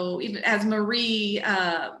 though, even as Marie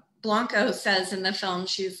Blanco says in the film,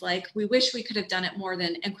 she's like, we wish we could have done it more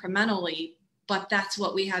than incrementally, but that's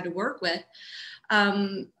what we had to work with.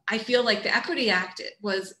 I feel like the Equity Act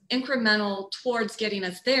was incremental towards getting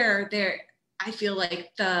us there. I feel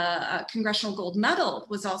like the Congressional Gold Medal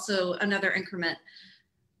was also another increment.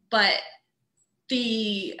 But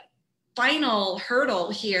the final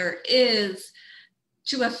hurdle here is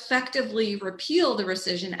to effectively repeal the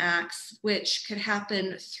Rescission Acts, which could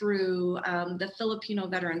happen through the Filipino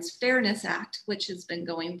Veterans Fairness Act, which has been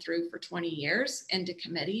going through for 20 years into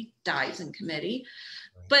committee, dies in committee.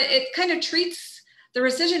 But it kind of treats the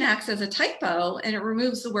Rescission Acts as a typo, and it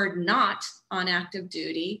removes the word not on active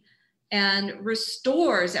duty and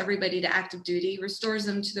restores everybody to active duty, restores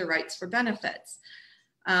them to their rights for benefits.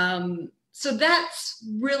 So that's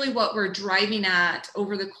really what we're driving at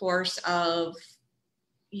over the course of,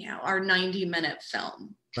 our 90-minute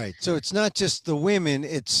film. Right. So it's not just the women.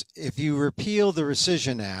 It's if you repeal the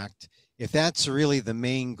Rescission Act, if that's really the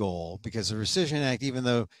main goal, because the Rescission Act, even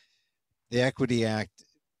though the Equity Act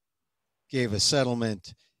gave a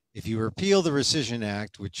settlement, if you repeal the Rescission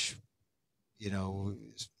Act, which,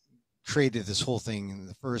 created this whole thing in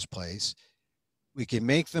the first place, we can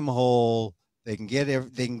make them whole. They can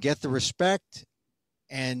get the respect,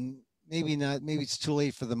 and maybe it's too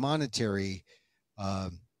late for the monetary,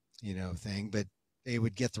 thing, but they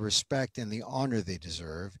would get the respect and the honor they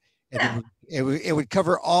deserve. And yeah. it would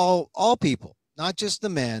cover all people, not just the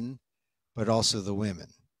men, but also the women.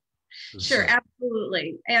 Sure,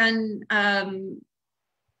 absolutely. And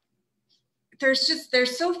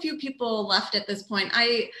there's so few people left at this point.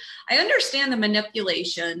 I understand the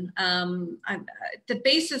manipulation. The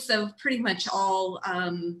basis of pretty much all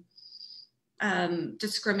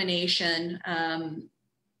discrimination,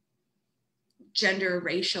 gender,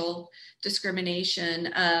 racial discrimination,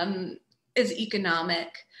 is economic.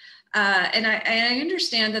 And I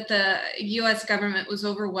understand that the US government was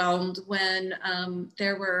overwhelmed when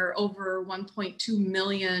there were over 1.2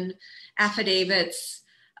 million affidavits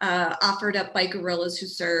offered up by guerrillas who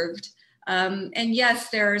served. And yes,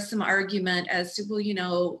 there is some argument as to,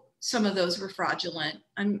 well, some of those were fraudulent.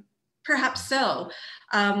 Perhaps so.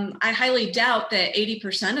 I highly doubt that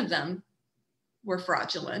 80% of them were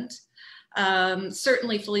fraudulent.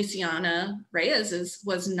 Certainly Feliciana Reyes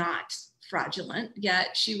was not fraudulent,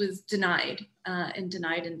 yet she was denied and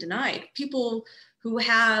denied and denied. People who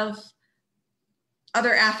have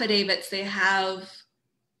other affidavits, they have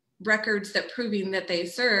records that proving that they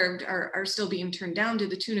served are still being turned down, to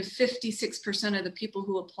the tune of 56% of the people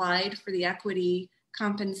who applied for the equity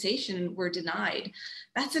compensation were denied.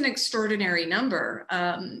 That's an extraordinary number.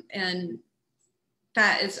 And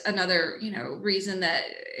that is another, reason that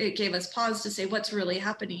it gave us pause to say, what's really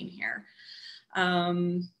happening here?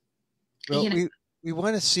 Well, we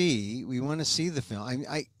want to see the film.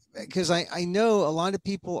 Because I know a lot of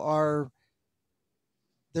people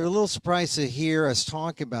they're a little surprised to hear us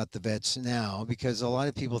talk about the vets now, because a lot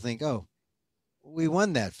of people think, oh, we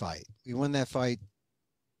won that fight. We won that fight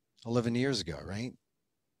 11 years ago, right?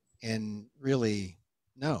 And really,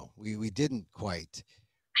 no, we didn't quite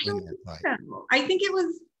win that fight. So. I think it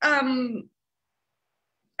was,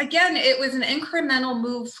 again, it was an incremental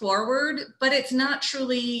move forward, but it did not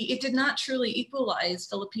truly equalize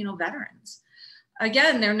Filipino veterans.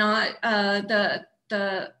 Again, they're not,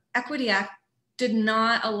 the Equity Act did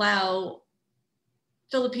not allow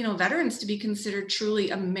Filipino veterans to be considered truly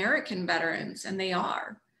American veterans, and they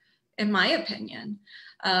are, in my opinion.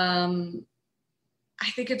 I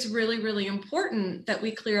think it's really, really important that we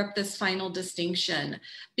clear up this final distinction,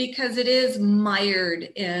 because it is mired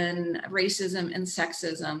in racism and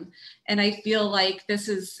sexism. And I feel like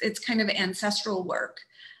it's kind of ancestral work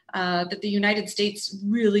that the United States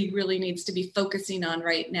really, really needs to be focusing on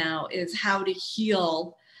right now, is how to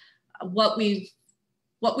heal what we've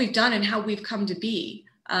done and how we've come to be.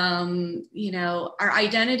 Our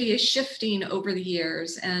identity is shifting over the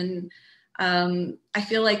years, and I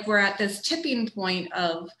feel like we're at this tipping point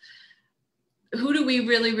of who do we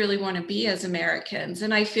really, really want to be as Americans?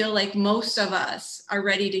 And I feel like most of us are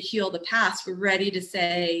ready to heal the past. We're ready to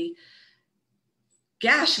say,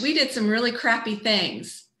 gosh, we did some really crappy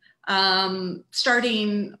things,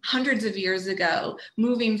 starting hundreds of years ago,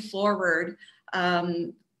 moving forward.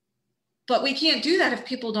 But we can't do that if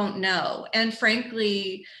people don't know. And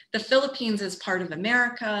frankly, the Philippines is part of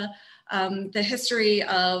America. The history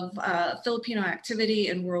of Filipino activity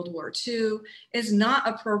in World War II is not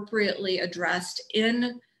appropriately addressed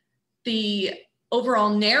in the overall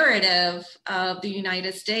narrative of the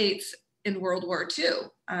United States in World War II.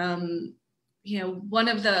 You know, one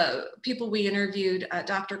of the people we interviewed,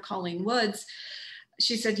 Dr. Colleen Woods,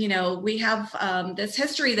 she said, you know, we have this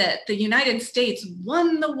history that the United States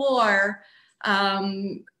won the war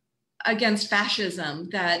against fascism,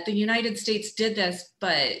 that the United States did this,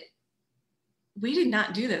 but we did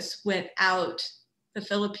not do this without the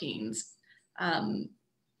Philippines,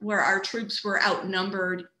 where our troops were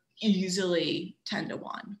outnumbered easily 10 to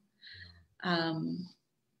 1.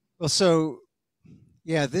 Well, so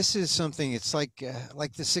yeah, this is something. It's like the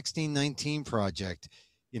 1619 project.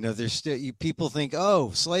 You know, there's still people think,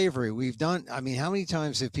 oh, slavery. We've done. I mean, how many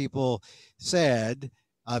times have people said,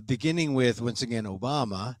 beginning with once again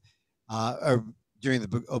Obama, or during the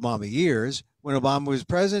Obama years, when Obama was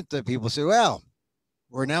president, the people said, well,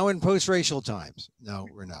 we're now in post-racial times. No,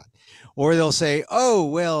 we're not. Or they'll say, oh,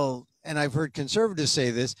 well, and I've heard conservatives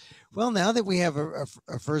say this, well, now that we have a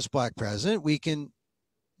first black president, we can,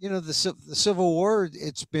 you know, the Civil War,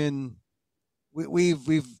 it's been, we've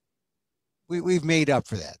made up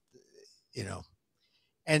for that, you know,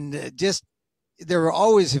 and just, there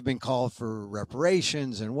always have been called for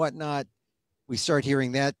reparations and whatnot. We start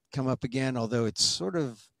hearing that come up again, although it's sort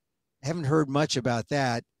of, I haven't heard much about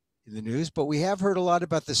that in the news, but we have heard a lot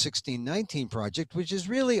about the 1619 project, which is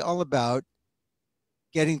really all about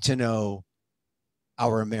getting to know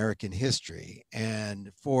our American history.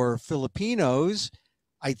 And for Filipinos,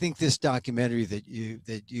 I think this documentary that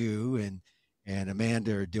you and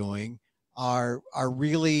Amanda are doing are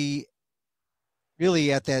really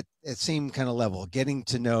at that same kind of level, getting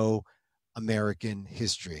to know American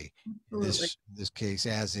history. In this case,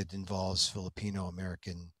 as it involves Filipino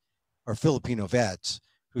American or Filipino vets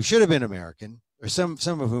who should have been American, or some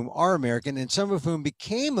of whom are American, and some of whom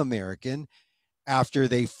became American after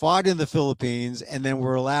they fought in the Philippines and then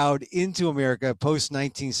were allowed into America post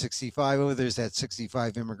 1965. Oh, there's that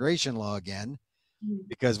 65 immigration law again,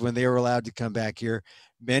 because when they were allowed to come back here,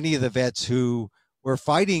 many of the vets who were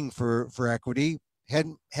fighting for equity had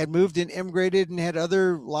moved and immigrated and had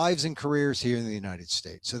other lives and careers here in the United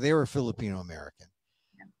States. So they were Filipino American.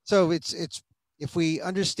 Yeah. So it's if we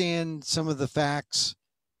understand some of the facts,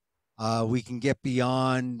 we can get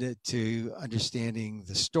beyond to understanding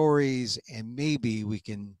the stories, and maybe we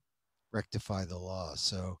can rectify the law.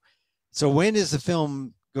 So when is the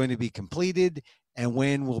film going to be completed, and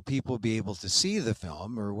when will people be able to see the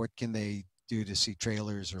film, or what can they do to see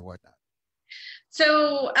trailers or whatnot?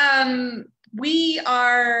 So we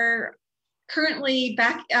are currently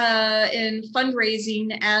back in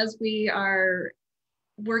fundraising as we are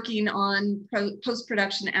working on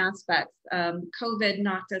post-production aspects. COVID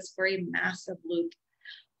knocked us for a massive loop.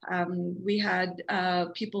 We had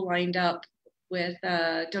people lined up with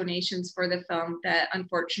donations for the film that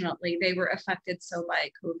unfortunately they were affected so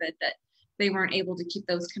by COVID that they weren't able to keep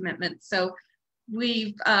those commitments. So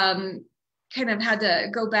we've kind of had to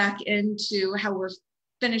go back into how we're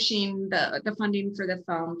finishing the funding for the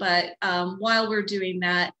film. But while we're doing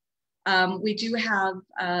that, we do have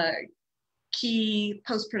key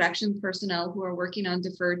post-production personnel who are working on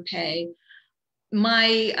deferred pay.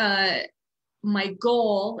 My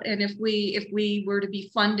goal, and if we were to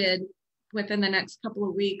be funded within the next couple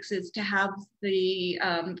of weeks, is to have the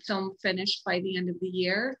film finished by the end of the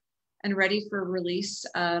year and ready for release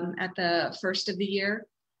at the first of the year.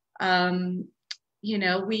 You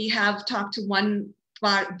know, we have talked to one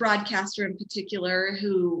broadcaster in particular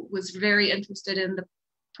who was very interested in the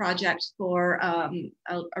project for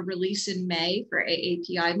a release in May for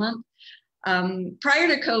AAPI month. Prior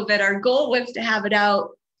to COVID, our goal was to have it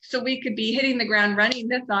out so we could be hitting the ground running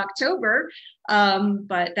this October,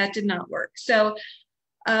 but that did not work. So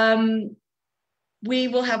we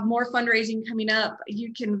will have more fundraising coming up.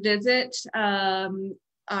 You can visit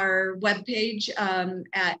our webpage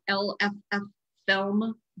at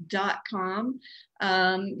lffilm.com.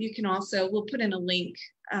 You can also, we'll put in a link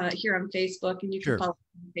here on Facebook, and you can follow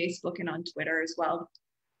on Facebook and on Twitter as well.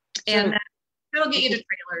 And that'll get you to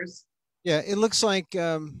trailers. Yeah, it looks like,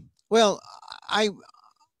 well,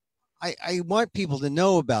 I want people to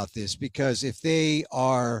know about this, because if they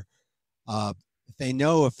are, if they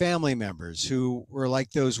know of family members who were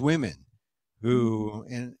like those women who,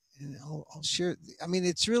 and I'll share, I mean,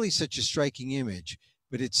 it's really such a striking image,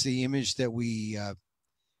 but it's the image that we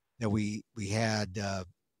had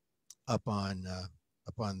up on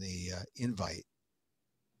the invite.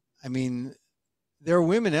 I mean, there are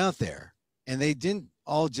women out there, and they didn't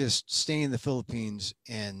all just stay in the Philippines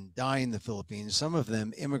and die in the Philippines. Some of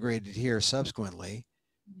them immigrated here subsequently.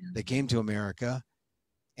 They came to America,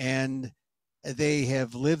 and they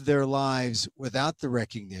have lived their lives without the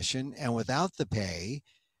recognition and without the pay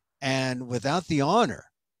and without the honor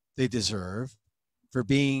they deserve for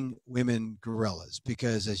being women guerrillas.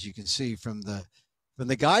 Because as you can see from the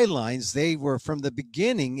guidelines, they were from the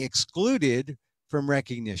beginning excluded from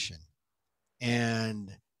recognition,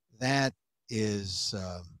 and that is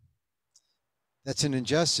that's an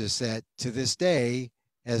injustice that to this day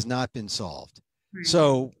has not been solved. Right.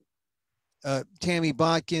 So, Tammy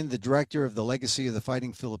Botkin, the director of the Legacy of the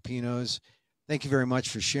Fighting Filipinos, thank you very much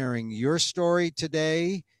for sharing your story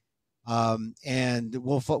today. And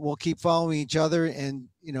we'll keep following each other. And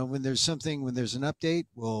you know, when there's something, when there's an update,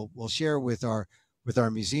 we'll share with our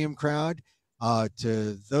museum crowd.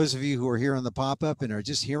 To those of you who are here on the pop up and are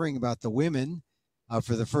just hearing about the women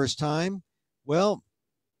for the first time, well,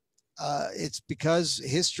 it's because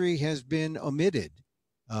history has been omitted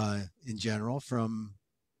in general from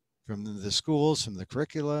the schools, from the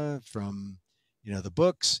curricula, from the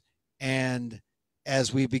books. And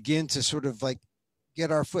as we begin to sort of like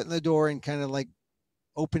get our foot in the door and kind of like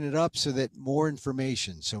open it up so that more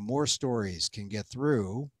information, so more stories can get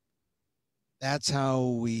through, that's how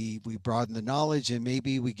we broaden the knowledge, and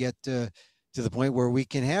maybe we get to the point where we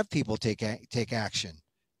can have people take action.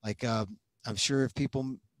 Like I'm sure if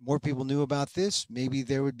more people knew about this, maybe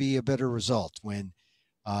there would be a better result when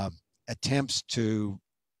attempts to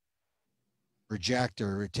reject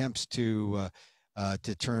or attempts to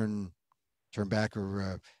turn back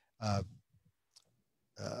or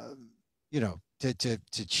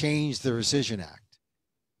to change the Rescission Act.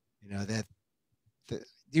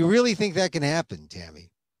 Do you really think that can happen, Tammy?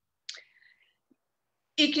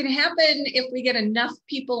 It can happen if we get enough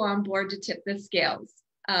people on board to tip the scales.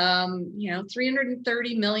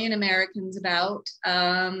 330 million Americans about,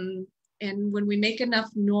 and when we make enough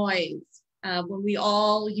noise, when we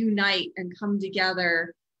all unite and come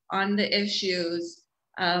together on the issues,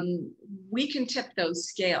 we can tip those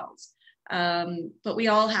scales. But we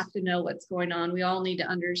all have to know what's going on. We all need to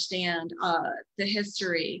understand the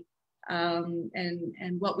history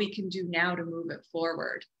and what we can do now to move it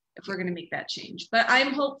forward if we're going to make that change. But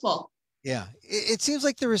I'm hopeful. Yeah, it seems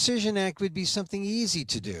like the Rescission Act would be something easy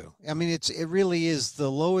to do. I mean, it really is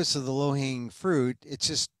the lowest of the low-hanging fruit. It's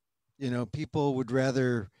just, people would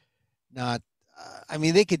rather not. I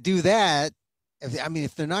mean, they could do that.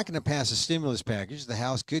 If they're not going to pass a stimulus package, the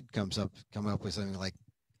House could come up with something like,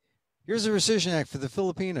 here's a Rescission Act for the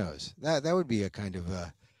Filipinos. That would be a kind of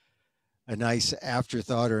a nice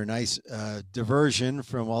afterthought or a nice diversion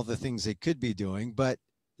from all the things they could be doing. But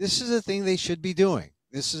this is a thing they should be doing.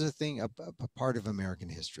 This is a thing, a part of American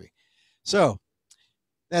history. So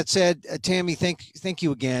that said, Tammy, thank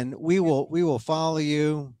you again. We will follow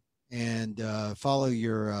you and follow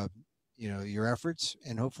your your efforts,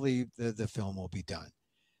 and hopefully the film will be done.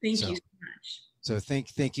 Thank you so much. So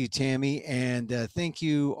thank you, Tammy, and thank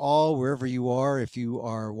you all wherever you are. If you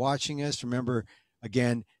are watching us, remember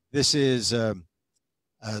again, this is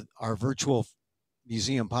our virtual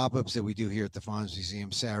museum pop-ups that we do here at the FANHS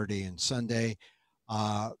Museum Saturday and Sunday.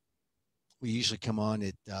 We usually come on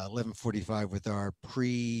at 11:45 with our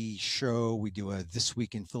pre-show. We do a This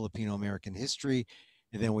Week in Filipino American History,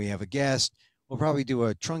 and then we have a guest. We'll probably do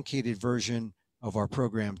a truncated version of our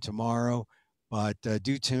program tomorrow, but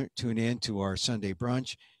do tune in to our Sunday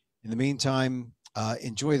brunch. In the meantime,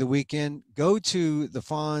 enjoy the weekend. Go to the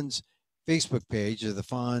FANHS Facebook page or the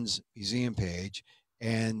FANHS Museum page,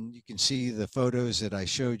 and you can see the photos that I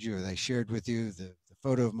showed you or that I shared with you, the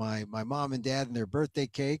photo of my mom and dad and their birthday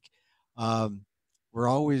cake. We're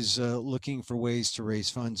always looking for ways to raise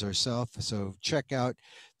funds ourselves, so check out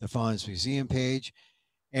the FANHS Museum page.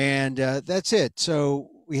 And that's it. So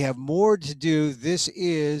we have more to do. This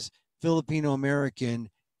is Filipino American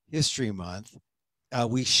History Month.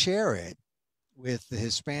 We share it with the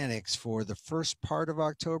Hispanics for the first part of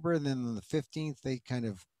October, and then on the 15th,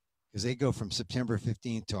 because they go from September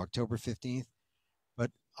 15th to October 15th.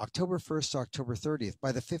 But October 1st to October 30th.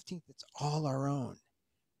 By the 15th, it's all our own.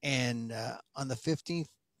 And on the 15th,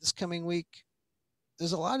 this coming week,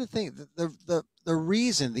 there's a lot of things. The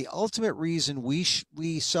reason, the ultimate reason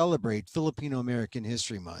we celebrate Filipino American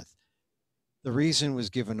History Month The reason was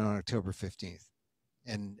given on October 15th.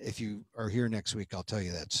 And if you are here next week, I'll tell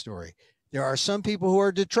you that story. There are some people who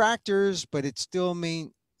are detractors, but it still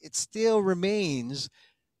remains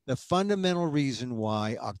the fundamental reason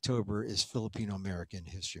why October is Filipino American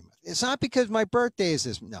History Month. It's not because my birthday is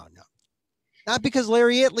this. No, no. Not because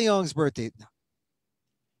Larry Itliong's birthday. No.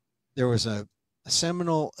 There was a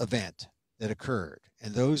seminal event that occurred,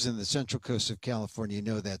 and those in the Central Coast of California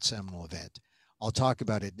know that seminal event. I'll talk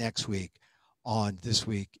about it next week on This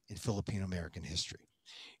Week in Filipino American History.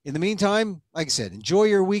 In the meantime, like I said, enjoy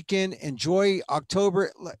your weekend, enjoy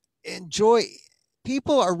October, enjoy.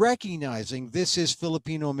 People are recognizing this is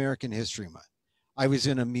Filipino American History Month. I was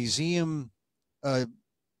in a museum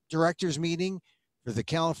directors meeting for the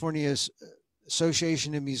California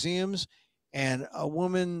Association of Museums, and a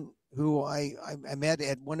woman who I met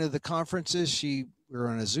at one of the conferences, we were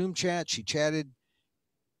on a Zoom chat, she chatted,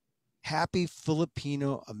 Happy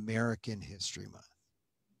Filipino American History Month,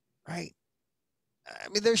 right? I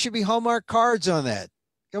mean, there should be Hallmark cards on that.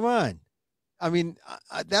 Come on. I mean,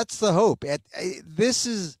 that's the hope.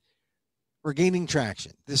 We're gaining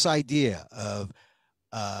traction. This idea of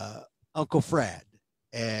Uncle Fred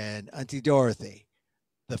and Auntie Dorothy,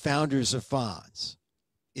 the founders of FANHS,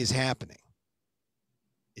 is happening.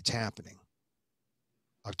 It's happening.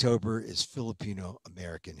 October is Filipino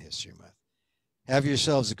American History Month. Have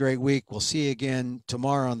yourselves a great week. We'll see you again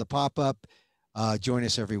tomorrow on the pop-up. Join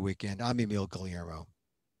us every weekend. I'm Emil Guillermo.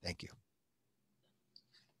 Thank you.